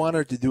 what I want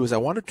her to do is I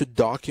want her to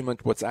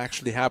document what's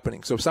actually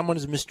happening. So if someone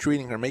is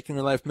mistreating her, making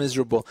her life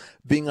miserable,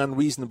 being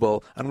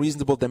unreasonable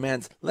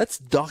demands, let's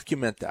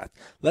document that.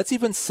 Let's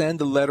even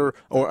send a letter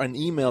or an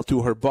email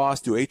to her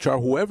boss, to HR,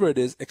 whoever it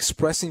is,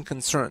 expressing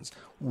concerns.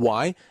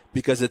 Why?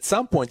 Because at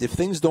some point, if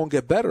things don't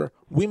get better,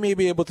 we may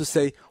be able to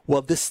say,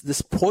 well, this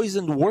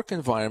poisoned work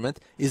environment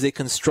is a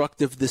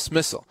constructive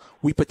dismissal.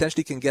 We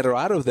potentially can get her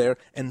out of there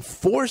and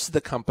force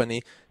the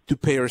company to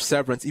pay her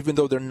severance, even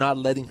though they're not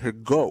letting her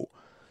go.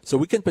 So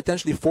we can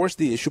potentially force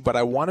the issue, but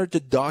I want her to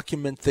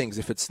document things.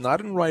 If it's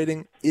not in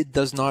writing, it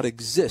does not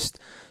exist.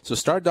 So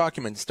start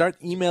documenting, start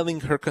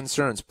emailing her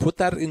concerns, put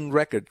that in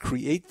record,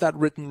 create that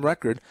written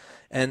record,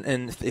 and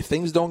if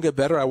things don't get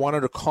better, I want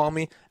her to call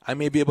me. I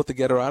may be able to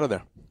get her out of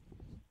there.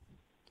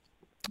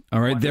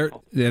 All right,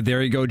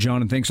 there you go,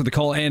 John, and thanks for the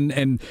call.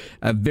 And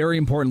a very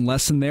important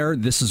lesson there.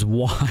 This is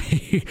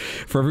why,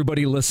 for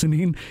everybody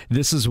listening,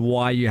 this is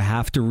why you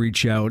have to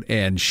reach out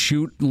and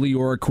shoot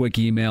Lior a quick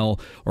email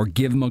or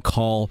give him a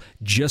call,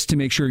 just to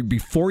make sure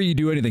before you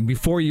do anything,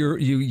 before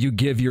you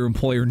give your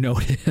employer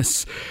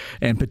notice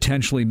and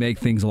potentially make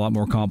things a lot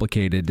more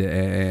complicated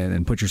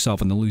and put yourself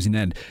on the losing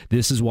end.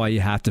 This is why you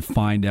have to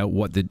find out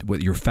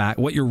what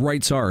your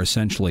rights are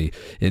essentially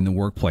in the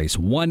workplace.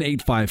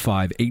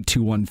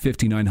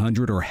 1-855-821-5900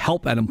 or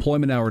help at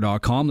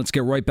employmenthour.com. Let's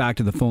get right back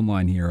to the phone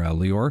line here,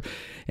 Lior.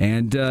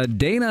 And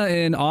Dana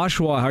in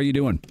Oshawa, how are you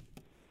doing?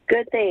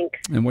 Good, thanks.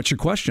 And what's your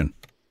question?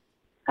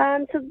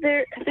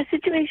 The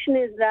situation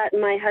is that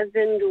my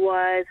husband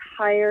was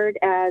hired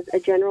as a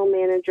general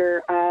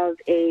manager of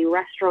a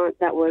restaurant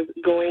that was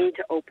going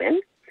to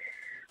open.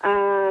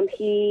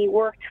 He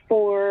worked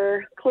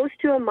for close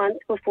to a month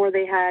before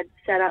they had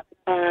set up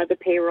the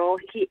payroll.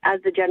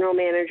 As the general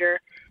manager,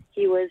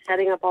 he was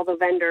setting up all the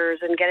vendors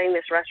and getting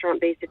this restaurant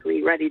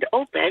basically ready to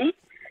open.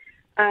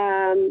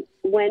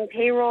 When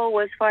payroll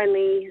was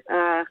finally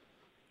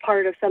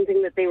part of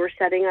something that they were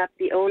setting up,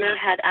 the owner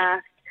had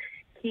asked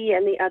he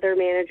and the other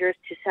managers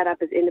to set up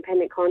as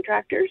independent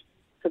contractors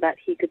so that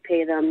he could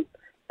pay them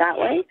that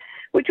way,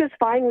 which was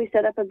fine. We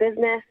set up a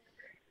business,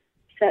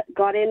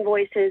 got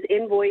invoices,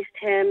 invoiced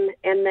him,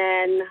 and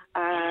then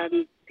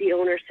the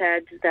owner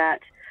said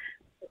that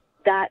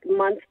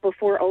month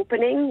before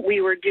opening,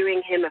 we were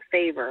doing him a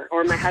favor,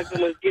 or my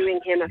husband was doing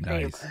him a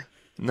favor.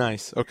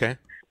 Nice. Okay.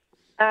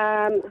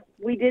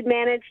 We did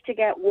manage to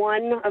get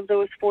one of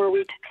those 4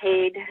 weeks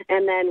paid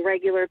and then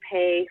regular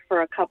pay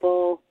for a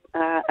couple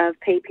of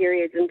pay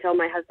periods until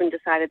my husband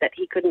decided that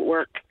he couldn't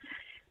work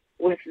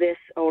with this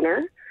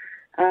owner.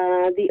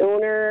 The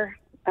owner,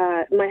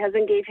 my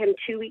husband gave him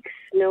 2 weeks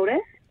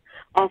notice,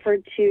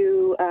 offered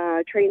to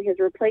train his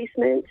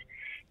replacement,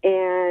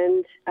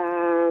 and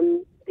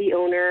the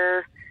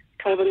owner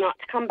told him not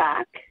to come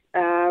back.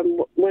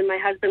 When my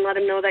husband let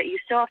him know that you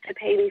still have to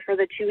pay me for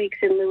the 2 weeks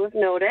in lieu of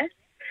notice,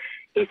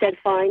 he said,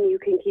 fine, you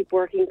can keep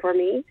working for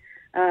me.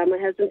 My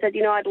husband said,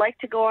 I'd like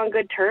to go on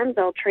good terms.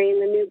 I'll train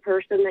the new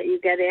person that you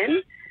get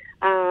in.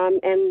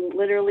 And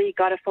literally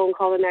got a phone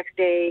call the next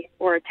day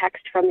or a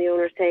text from the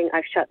owner saying,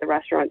 I've shut the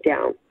restaurant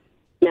down.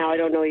 Now I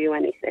don't owe you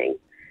anything.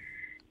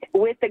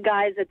 With the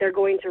guys that they're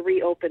going to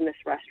reopen this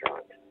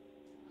restaurant.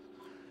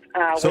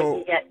 When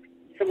we get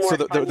some more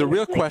the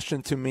real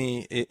question to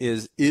me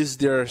is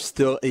there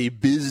still a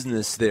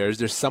business there? Is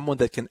there someone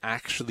that can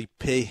actually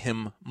pay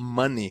him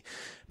money?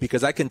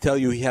 Because I can tell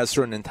you he has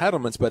certain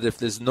entitlements, but if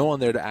there's no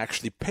one there to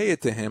actually pay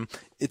it to him,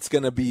 it's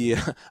going to be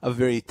a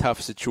very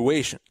tough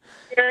situation.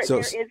 There is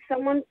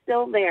someone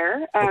still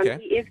there. Okay.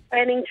 He is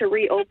planning to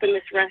reopen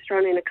this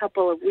restaurant in a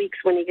couple of weeks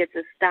when he gets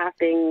his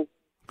staffing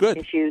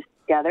issues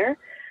together.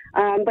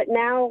 But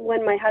now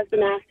when my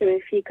husband asked him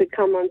if he could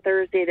come on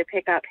Thursday to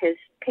pick up his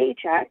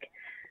paycheck,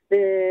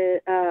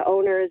 the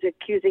owner is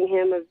accusing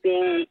him of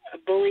being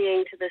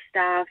bullying to the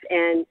staff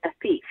and a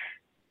thief,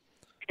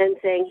 and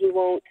saying he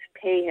won't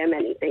pay him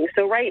anything.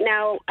 So right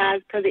now,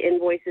 as per the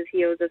invoices,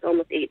 he owes us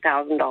almost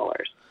 $8,000.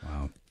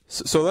 Wow.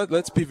 So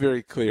let's be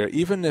very clear.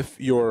 Even if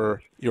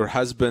your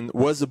husband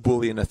was a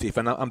bully and a thief,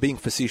 and I'm being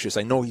facetious,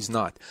 I know he's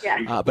not.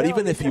 Yeah. But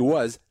even if he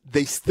was,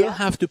 they still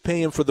have to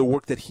pay him for the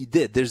work that he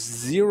did. There's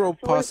zero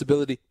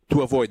possibility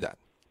to avoid that.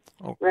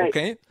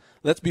 Okay? Right.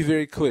 Let's be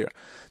very clear.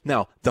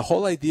 Now, the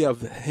whole idea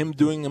of him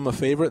doing him a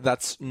favor,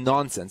 that's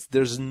nonsense.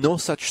 There's no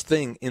such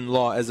thing in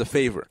law as a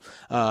favor.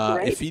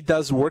 If he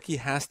does work, he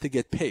has to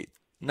get paid.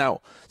 Now,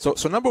 so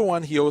number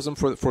one, he owes him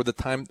for the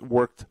time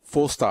worked,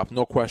 full stop,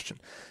 no question.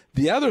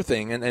 The other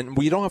thing, and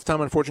we don't have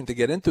time, unfortunately, to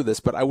get into this,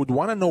 but I would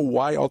want to know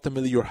why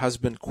ultimately your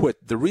husband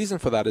quit. The reason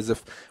for that is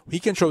if he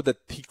can show that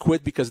he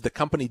quit because the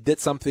company did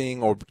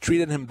something or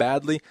treated him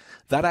badly,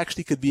 that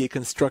actually could be a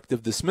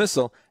constructive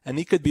dismissal, and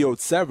he could be owed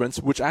severance,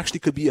 which actually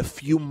could be a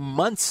few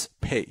months'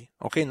 pay,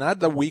 okay?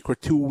 Not a week or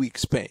 2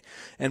 weeks' pay.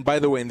 And by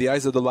the way, in the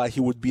eyes of the law, he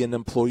would be an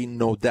employee,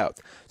 no doubt.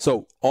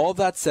 So all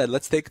that said,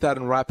 let's take that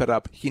and wrap it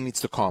up. He needs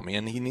to call me,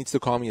 and he needs to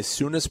call me as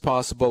soon as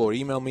possible or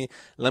email me.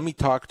 Let me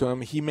talk to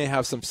him. He may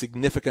have some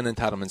significant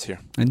entitlements here.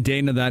 And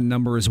Dana, that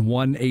number is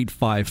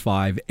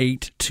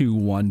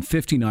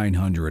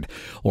 1-855-821-5900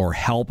 or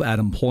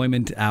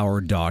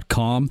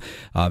help@employmenthour.com.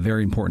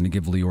 Very important to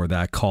give Lior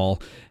that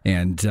call.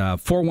 And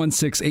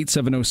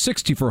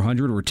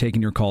 416-870-6400. We're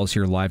taking your calls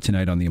here live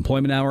tonight on the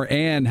Employment Hour.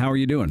 And how are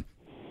you doing?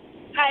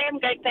 Hi, I'm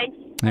good, thanks.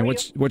 And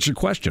what's your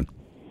question?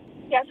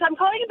 Yeah, so I'm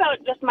calling about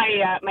just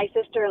my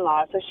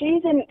sister-in-law. So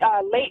she's in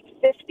late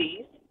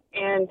 50s,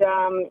 and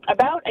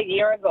about a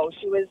year ago,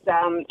 she was,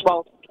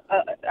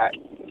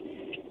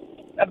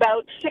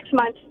 about 6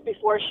 months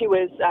before she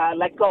was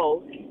let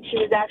go, she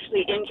was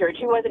actually injured.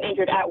 She wasn't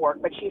injured at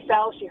work, but she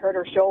fell, she hurt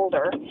her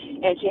shoulder,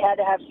 and she had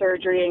to have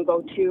surgery and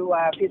go to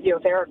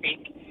physiotherapy.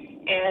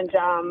 And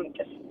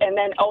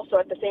then also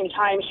at the same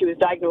time, she was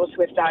diagnosed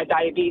with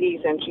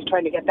diabetes, and she's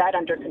trying to get that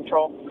under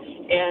control.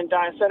 And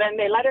so then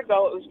they let her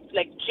go. It was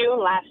like June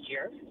last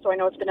year, so I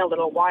know it's been a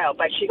little while,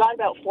 but she got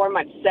about 4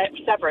 months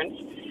severance.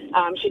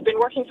 She'd been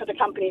working for the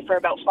company for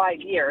about 5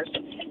 years.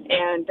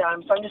 And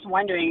so I'm just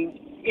wondering,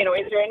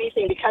 is there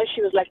anything, because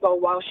she was let go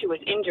while she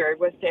was injured,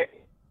 was there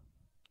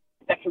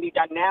that can be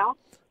done now?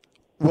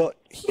 Well,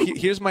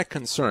 here's my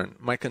concern.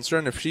 My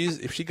concern, if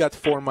she got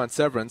 4 months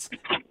severance,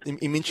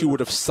 it means she would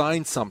have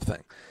signed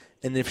something.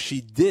 And if she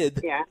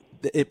did,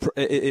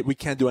 we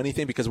can't do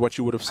anything because what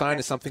you would have signed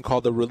is something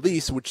called a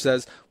release, which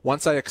says,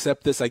 once I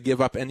accept this, I give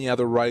up any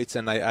other rights,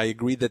 and I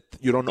agree that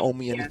you don't owe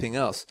me anything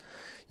else.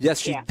 Yes,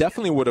 she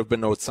definitely would have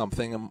been owed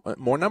something.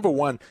 More number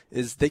one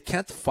is they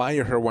can't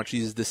fire her when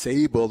she's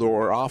disabled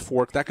or off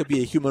work. That could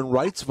be a human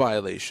rights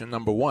violation,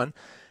 number one.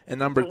 And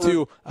number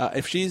two,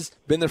 if she's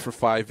been there for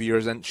 5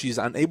 years and she's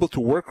unable to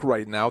work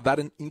right now, that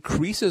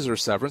increases her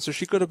severance. So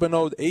she could have been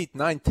owed 8,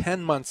 9,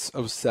 10 months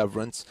of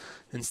severance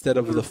instead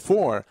of the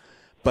 4.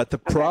 But the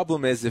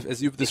problem is,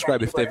 as you've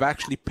described, if they've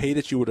actually paid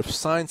it, you would have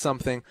signed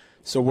something.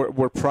 So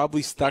we're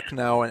probably stuck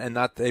now and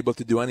not able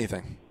to do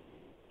anything.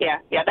 Yeah,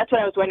 that's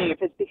what I was wondering,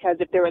 if it's because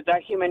if there was a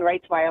human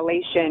rights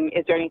violation,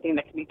 is there anything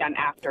that can be done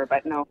after?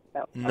 But no.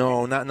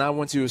 No, not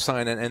once you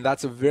sign. And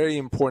that's a very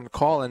important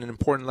call and an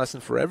important lesson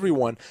for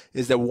everyone,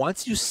 is that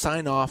once you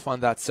sign off on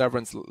that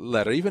severance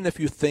letter, even if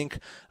you think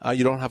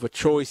you don't have a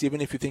choice, even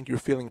if you think you're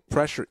feeling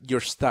pressure, you're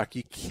stuck.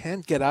 You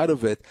can't get out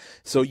of it.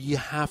 So you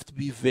have to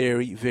be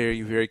very,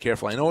 very, very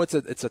careful. I know it's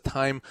a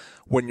time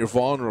when you're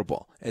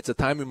vulnerable. It's a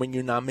time when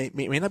you're not may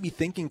not be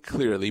thinking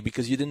clearly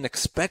because you didn't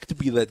expect to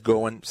be let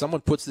go, and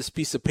someone puts this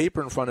piece of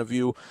paper in front of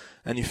you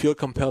and you feel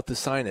compelled to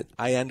sign it.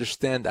 I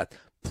understand that.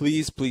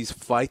 Please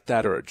fight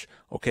that urge,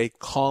 okay?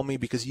 Call me,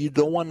 because you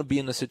don't want to be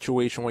in a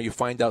situation where you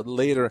find out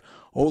later,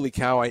 holy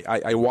cow,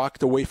 I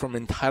walked away from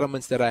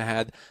entitlements that I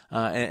had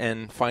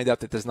and find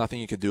out that there's nothing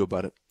you could do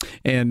about it.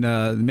 And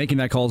making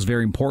that call is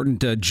very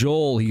important.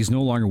 Joel, he's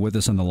no longer with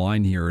us on the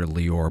line here at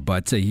Lior,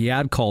 but he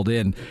had called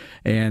in,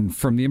 and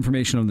from the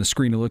information on the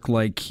screen, it looked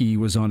like he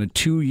was on a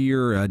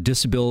 2-year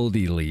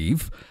disability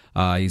leave.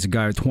 He's a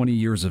guy with 20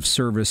 years of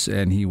service,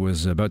 and he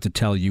was about to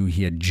tell you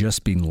he had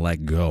just been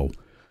let go.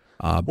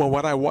 Well,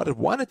 what I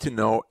wanted to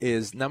know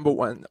is, number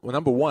one,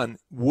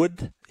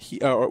 would he,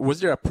 or was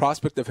there a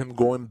prospect of him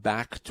going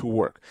back to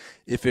work?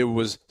 If it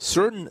was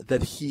certain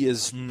that he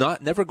is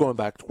never going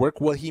back to work,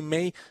 well, he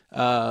may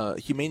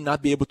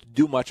not be able to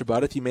do much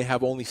about it. He may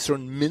have only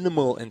certain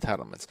minimal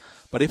entitlements.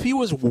 But if he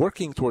was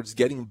working towards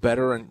getting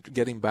better and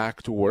getting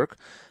back to work,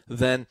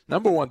 then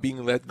number one,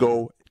 being let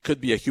go could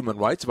be a human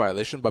rights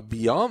violation, but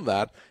beyond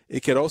that,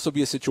 it could also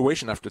be a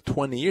situation after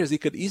 20 years, he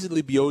could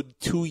easily be owed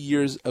 2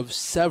 years of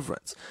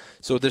severance.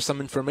 So there's some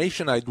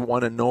information I'd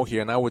want to know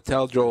here, and I would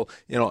tell Joel,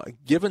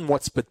 given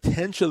what's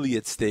potentially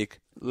at stake,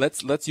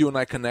 let's you and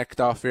I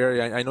connect off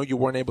air. I know you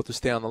weren't able to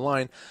stay on the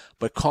line,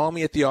 but call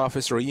me at the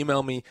office or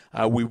email me.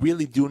 We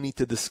really do need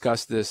to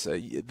discuss this.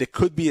 There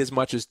could be as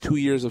much as 2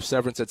 years of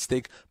severance at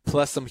stake,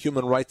 plus some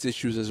human rights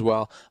issues as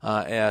well.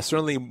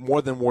 Certainly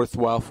more than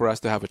worthwhile for us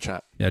to have a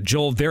chat. Yeah,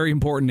 Joel, very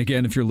important.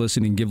 Again, if you're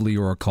listening, give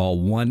Lior a call,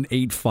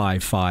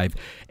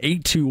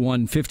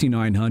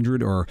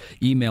 1-855-821-5900, or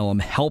email him,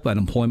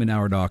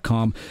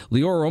 help@employmenthour.com.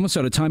 Lior, we're almost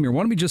out of time here.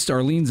 Why don't we just,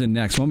 Arlene's in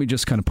next, why don't we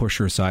just kind of push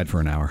her aside for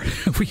an hour?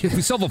 we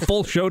still have a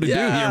full show to do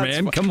here,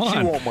 man. Come on.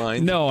 She won't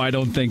mind. No, I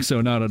don't think so.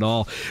 Not at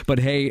all. But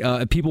hey,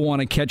 if people want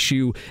to catch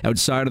you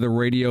outside of the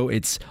radio,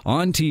 it's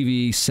on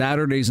TV,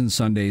 Saturdays and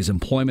Sundays,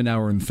 Employment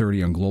Hour and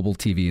 30 on Global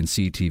TV and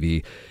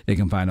CTV. They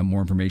can find out more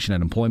information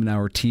at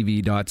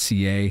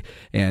employmenthourtv.ca.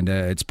 And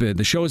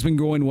the show has been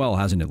going well,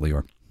 hasn't it,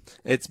 Lior?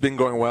 It's been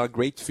going well,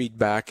 great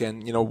feedback,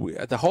 and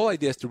the whole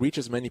idea is to reach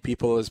as many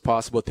people as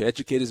possible, to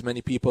educate as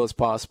many people as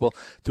possible,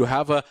 to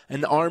have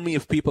an army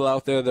of people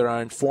out there that are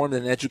informed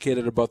and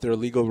educated about their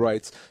legal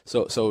rights.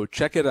 So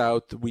check it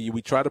out. We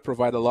try to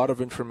provide a lot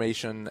of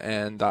information,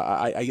 and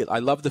I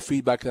love the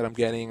feedback that I'm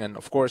getting. And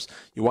of course,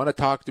 you want to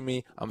talk to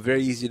me, I'm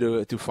very easy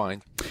to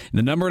find.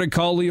 The number to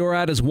call Lior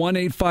at is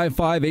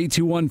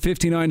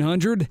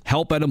 1-855-821-5900,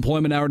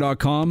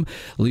 help@employmenthour.com.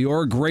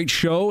 Lior, great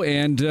show,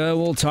 and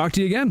we'll talk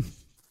to you again.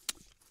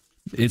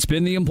 It's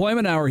been the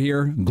Employment Hour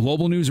here.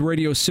 Global News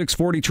Radio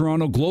 640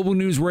 Toronto, Global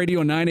News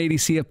Radio 980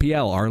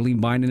 CFPL.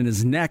 Arlene Bynon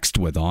is next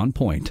with On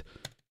Point.